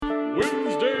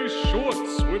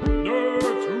Shorts with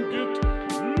nerds who get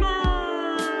nerds.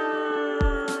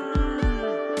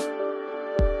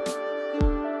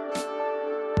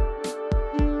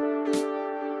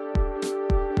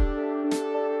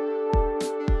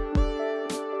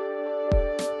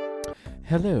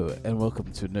 Hello and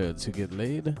welcome to Nerds Who Get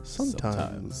Laid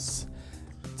Sometimes.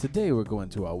 Today we're going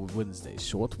to our Wednesday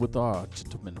short with our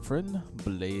gentleman friend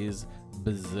Blaze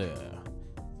Bazaar.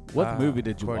 What movie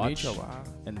did you watch?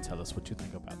 And tell us what you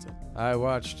think about it. I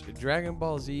watched Dragon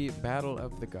Ball Z Battle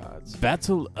of the Gods.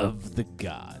 Battle of the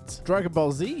Gods. Dragon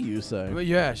Ball Z, you say? Well,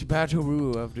 yes, Battle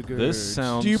Rule of the Gods. This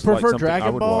sounds Do you like prefer something I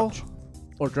Dragon would Ball watch.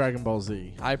 or Dragon Ball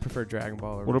Z? I prefer Dragon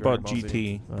Ball over What about Dragon Ball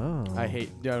Z. GT? Oh. I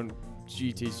hate...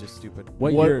 GT's just stupid.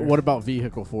 What about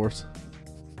Vehicle Force?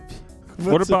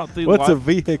 What about the What's a live,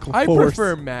 Vehicle I Force?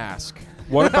 prefer Mask.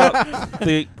 what about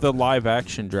the live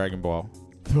action Dragon Ball?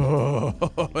 Oh,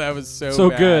 that was So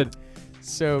bad. good.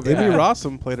 So bad. Amy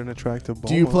Rossum played an attractive Bulma.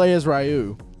 Do you play as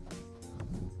Ryu?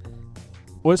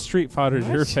 What Street Fighter is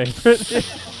your favorite?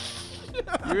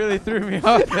 You really threw me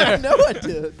off there. know I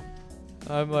did.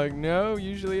 I'm like, no,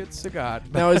 usually it's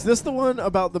Sagat. Now, is this the one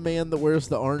about the man that wears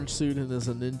the orange suit and is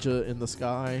a ninja in the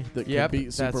sky that Yep, can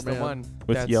beat that's Superman? the one. With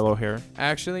That's- yellow hair?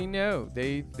 Actually, no.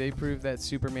 They proved that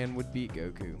Superman would beat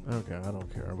Goku. Okay, I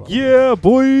don't care about Yeah,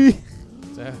 boy.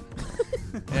 So,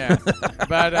 yeah.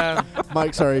 But, that.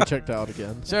 Mike's already checked out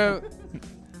again. so,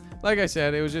 like I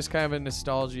said, it was just kind of a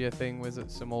nostalgia thing with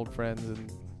some old friends.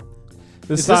 And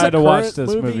this Decide a to watch current this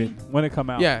movie? movie when it come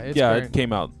out. yeah, it's Yeah, great. it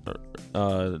came out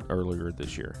earlier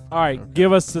this year. All right, Okay.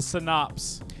 give us the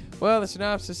synopsis. Well, the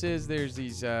synopsis is there's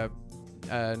these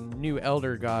new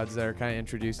elder gods that are kind of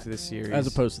introduced to this series. As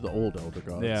opposed to the old Elder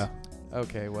Gods. Yeah.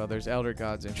 Okay, well, there's elder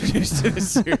gods introduced to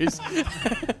this series.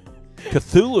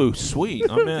 Cthulhu, sweet.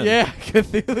 I'm in. Yeah,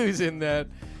 Cthulhu's in that.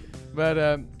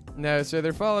 But no, so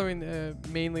they're following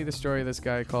mainly the story of this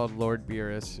guy called Lord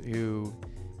Beerus, who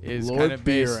is kind Lord of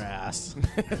based, Beer-ass.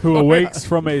 Who awakes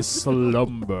from a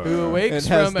slumber. who awakes And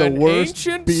has from the an worst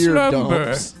ancient beer slumber.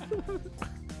 dumps.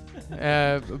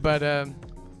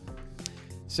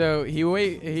 So he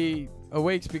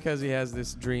awakes because he has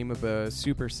this dream of a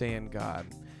Super Saiyan god.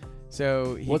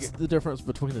 So he What's the difference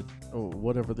between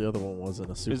whatever the other one was in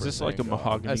a Super Is this Saiyan like a God?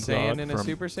 mahogany a Saiyan god and a from-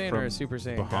 Super Saiyan or from a Super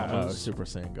Saiyan god? Bahamas? Super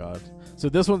Saiyan God. So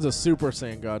this one's a Super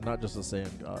Saiyan God, not just a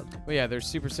Saiyan God. Well, yeah, there's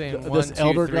Super Saiyan Th- 1, this 2,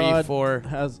 elder 3, god 4,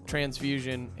 Has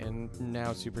transfusion, and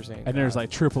now Super Saiyan. And there's God.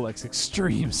 like Triple X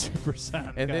Extreme Super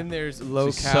Saiyan. And then God. there's low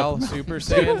Just cal some- Super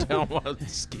Saiyan. down one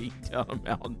ski down a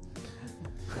mountain.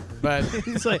 But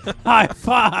he's like, high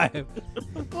five.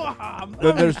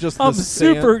 then there's just I'm the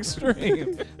super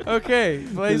extreme. okay,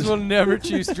 Blaze will never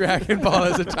choose Dragon Ball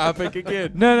as a topic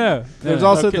again. No. There's no.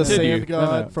 also the continue. Sand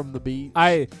God No. from the beach.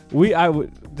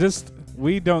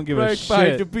 We don't give a Right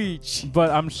by the shit. beach. But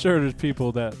I'm sure there's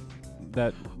people that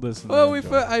listen. Well, and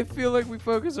enjoy. I feel like we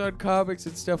focus on comics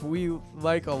and stuff we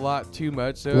like a lot too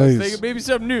much. So I Blaze. was thinking maybe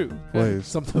something new. Blaze,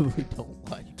 Something we don't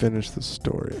like. finish the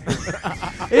story.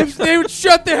 If they would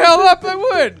shut the hell up, I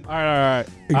would. All right.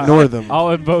 Ignore them.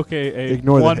 I'll invoke a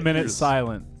Ignore the 1 minute haters.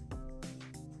 silent.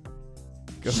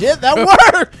 Shit, that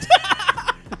worked!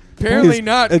 Apparently Please,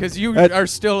 not, because you at- are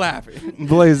still laughing.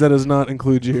 Blaze, that does not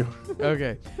include you.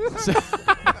 Okay. So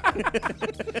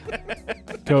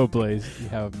Go, Blaze. You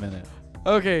have a minute.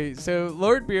 Okay, so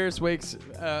Lord Beerus wakes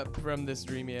up from this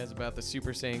dream he has about the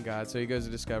Super Saiyan God, so he goes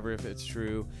to discover if it's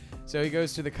true. So he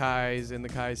goes to the Kais, and the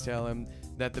Kais tell him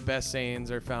that the best Saiyans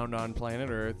are found on planet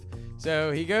Earth.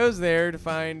 So he goes there to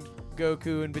find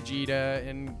Goku and Vegeta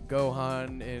and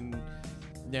Gohan, and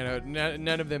you know,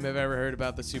 none of them have ever heard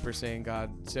about the Super Saiyan God.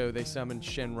 So they summon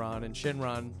Shenron, and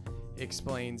Shenron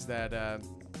explains that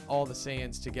all the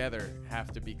Saiyans together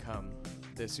have to become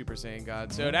the Super Saiyan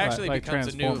God. So it actually like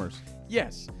becomes a new... Transformers.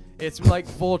 Yes, it's like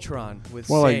Voltron with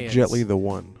More like Saiyans. Jet Li the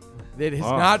One. It has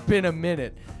Oh. not been a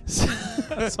minute.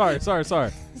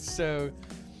 sorry. So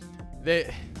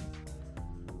they...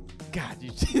 God,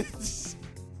 you...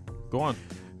 Go on.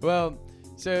 Well,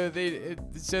 so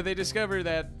they discover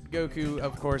that Goku,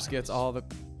 of course, gets all the...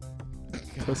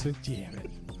 Pussy. Damn it.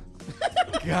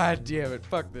 God damn it.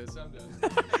 Fuck this. I'm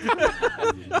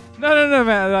done. No,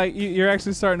 man. Like you're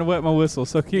actually starting to wet my whistle.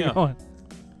 So keep Yeah. going.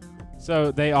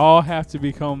 So they all have to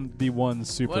become the one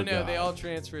super Well, no, god. they all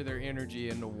transfer their energy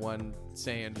into one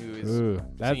Saiyan who is Ooh,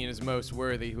 that seen as most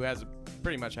worthy, who has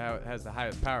pretty much has the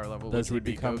highest power level, does which he would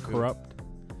be become Goku. corrupt?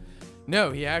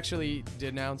 No, he actually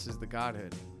denounces the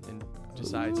godhood and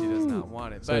decides he does not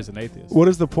want it. So But he's an atheist. What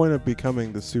is the point of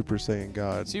becoming the Super Saiyan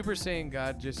God? Super Saiyan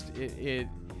God just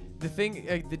the thing,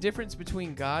 the difference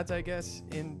between gods, I guess,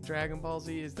 in Dragon Ball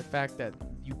Z is the fact that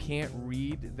you can't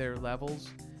read their levels,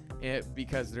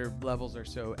 because their levels are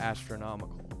so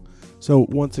astronomical. So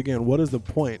once again, what is the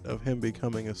point of him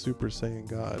becoming a Super Saiyan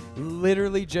God?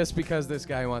 Literally just because this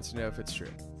guy wants to know if it's true.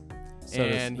 So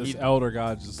And this he- elder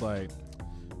god just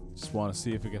want to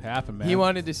see if it could happen, man. He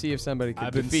wanted to see if somebody could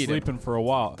I've been defeat sleeping for a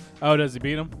while. Oh, does he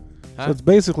beat him? him. Huh? So it's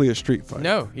basically a street fight.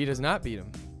 No, he does not beat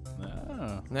him.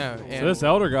 No. No. So And this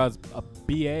elder god's a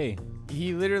BA.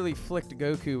 he literally flicked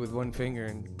Goku with one finger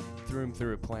and threw him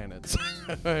through a planet.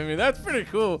 I mean, that's pretty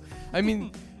cool. I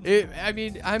mean,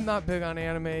 I'm not big on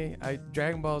anime.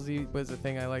 Dragon Ball Z was a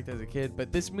thing I liked as a kid,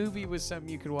 but this movie was something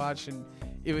you could watch, and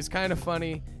it was kind of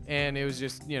funny, and it was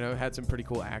just, had some pretty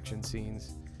cool action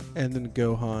scenes. And then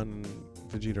Gohan and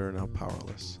Vegeta are now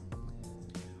powerless.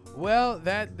 Well,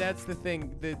 that's the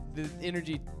thing. The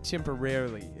energy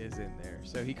temporarily is in there,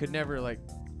 so he could never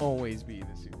always be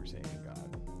the Super Saiyan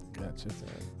God. Gotcha.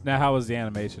 Now, how was the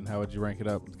animation? How would you rank it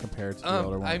up compared to the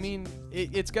older ones? I mean,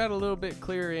 it's got a little bit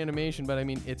clearer animation, but I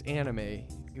mean, it's anime.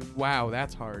 Wow,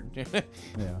 that's hard.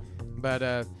 yeah.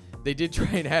 But they did try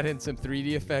and add in some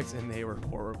 3D effects, and they were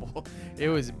horrible. It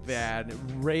was bad.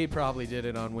 Ray probably did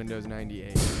it on Windows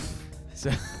 98.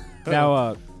 So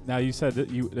Now you said that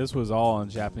this was all in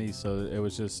Japanese, so it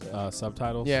was just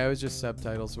subtitles. yeah, it was just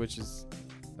subtitles, which is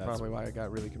That's probably why I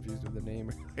got really confused with the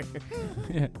name.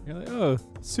 yeah. You're like, oh,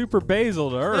 Super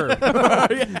Basil to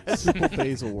Earth. Super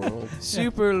Basil World.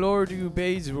 Super Lord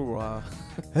Ubezura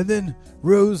And then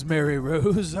Rosemary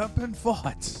rose up and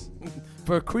fought.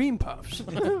 for cream puffs.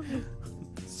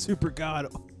 Super God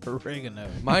Oregano.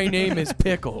 My name is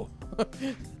Pickle.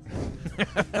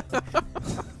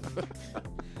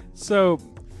 So,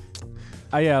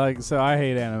 I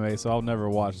hate anime, so I'll never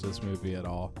watch this movie at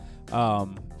all.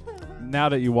 Now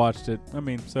that you watched it, I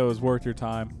mean, so it was worth your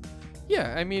time.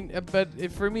 Yeah, I mean,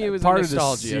 but for me, it was Part a of the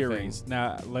nostalgia series. thing.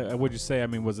 Now, would you say? I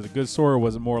mean, was it a good story, or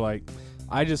was it more like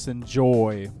I just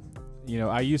enjoy?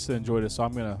 I used to enjoy this, so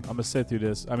I'm gonna sit through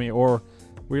this. I mean, or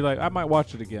were you like, I might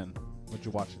watch it again? Would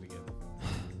you watch it again?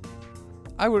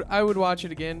 I would watch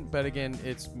it again, but again,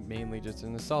 it's mainly just a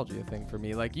nostalgia thing for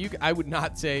me. I would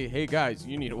not say, "Hey guys,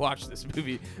 you need to watch this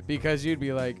movie," because you'd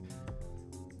be like,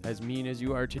 "As mean as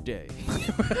you are today."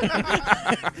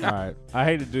 All right. I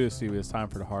hate to do this to you, but it's time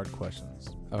for the hard questions.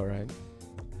 All right.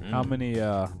 How many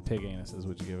pig anuses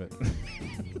would you give it?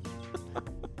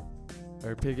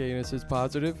 Are pig anuses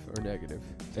positive or negative?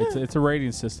 It's a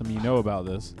rating system. You know about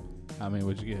this. How many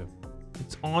would you give?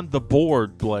 It's on the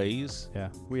board, Blaze. Yeah.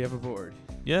 We have a board.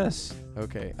 Yes.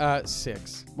 Okay.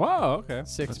 6. Wow. Okay.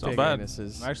 6 That's not pig bad.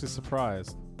 anuses. I'm actually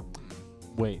surprised.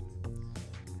 Wait.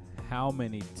 How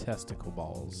many testicle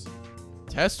balls?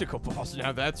 Testicle balls.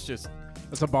 Now that's just.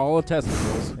 It's a ball of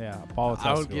testicles. Yeah, a ball of I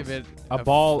testicles. would give it a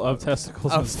ball of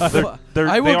testicles inside.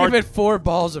 I will give it 4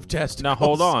 balls of testicles. Now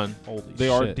hold on. Holy They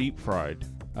are shit. deep fried.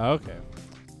 Okay.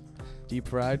 Deep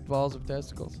fried balls of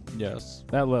testicles. Yes.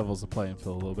 That levels the playing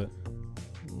field a little bit.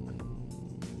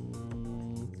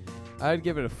 I'd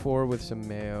give it a 4 with some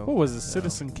mayo. What was it,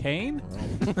 Citizen Kane?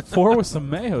 4 with some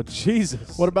mayo.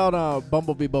 Jesus. What about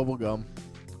Bumblebee Bubblegum?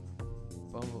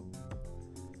 Bumble.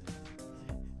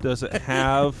 Does it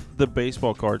have the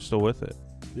baseball card still with it?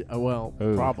 Yeah, well,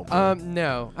 Ooh. probably.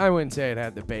 No, I wouldn't say it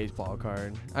had the baseball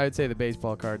card. I would say the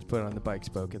baseball card's put on the bike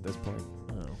spoke at this point.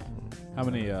 How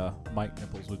many Mike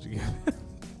nipples would you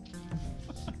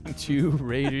give? 2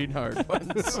 raging hard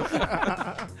ones.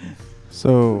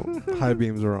 So high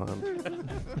beams are on.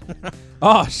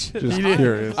 Oh, shit. Just He did-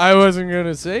 curious. I wasn't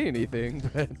gonna say anything,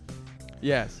 but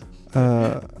yes,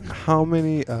 How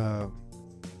many? go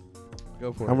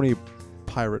for How it. many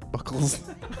pirate buckles?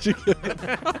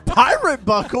 Pirate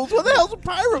buckles? What the hell's a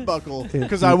pirate buckle? It's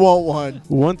Because I want one.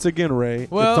 Once again, Ray,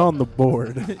 Well- it's on the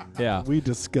board. Yeah. We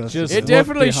discussed Just- it. It Look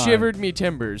definitely behind. shivered me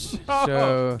timbers.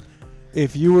 So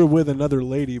If you were with another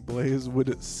lady, Blaze, would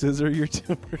it scissor your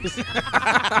timbers?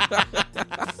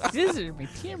 Scissor me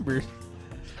timbers.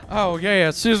 oh yeah,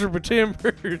 scissor me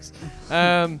timbers.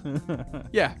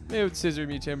 Yeah, it would scissor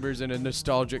me timbers in a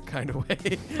nostalgic kind of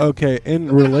way. Okay,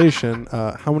 in relation,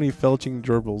 how many felching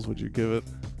gerbils would you give it?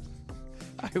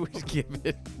 I would give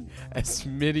it as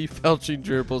many felching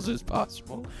gerbils as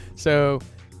possible. So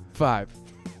 5.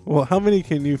 Well, how many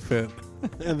can you fit?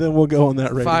 And then we'll go on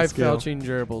that rating 5 scale. felching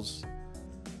gerbils.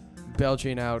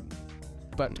 Belching out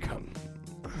butt cum.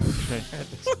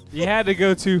 You had to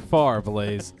go too far,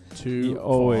 Blaze. You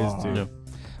always do. No.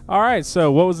 All right,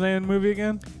 so what was the name of the movie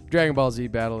again? Dragon Ball Z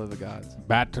Battle of the Gods.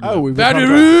 Oh,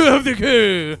 Battle of the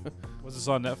Coup! Was this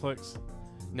on Netflix?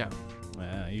 No.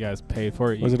 You guys paid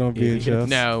for it. Was you it on idiots. VHS?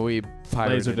 No, we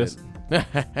pirated Laserdisc. it.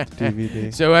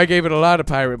 DVD. So I gave it a lot of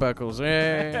pirate buckles. All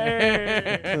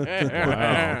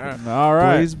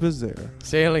right. Blaze Bazaar.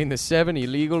 Sailing the 7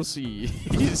 illegal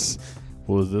seas.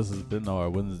 Well, this has been our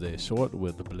Wednesday short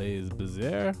with Blaze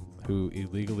Bazaar, who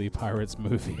illegally pirates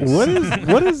movies.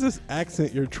 What is this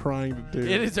accent you're trying to do?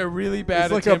 It is a really bad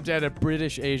It's like attempt at a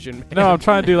British Asian man. No, I'm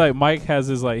trying to do like Mike has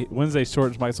his like Wednesday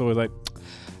shorts. Mike's always like,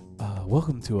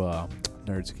 "Welcome to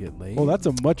Nerds Get Laid." Well, that's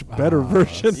a much better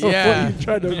version of yeah. what you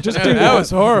tried to just No, do. that was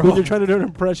horrible. When you're trying to do an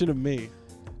impression of me.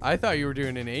 I thought you were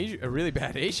doing a really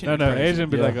bad Asian no, impression. Asian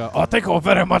be Yeah. like, "Oh, thank you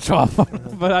very much off,"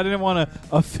 but I didn't want to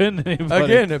offend anybody.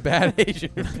 Again, a bad Asian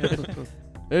impression.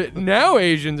 Now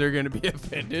Asians are going to be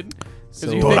offended. So,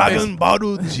 you think Dragon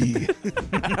Baruji.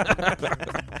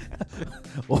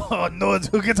 oh,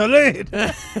 Nerds who get laid.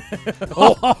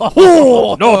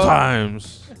 No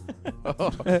times.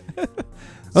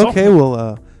 Okay,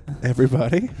 well,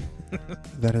 everybody,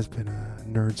 that has been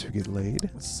Nerds Who Get Laid.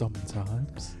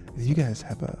 Sometimes. You guys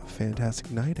have a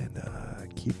fantastic night and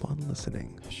keep on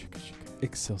listening.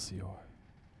 Excelsior.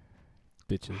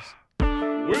 Bitches.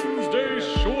 Wednesday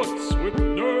Shorts with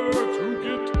Nerds.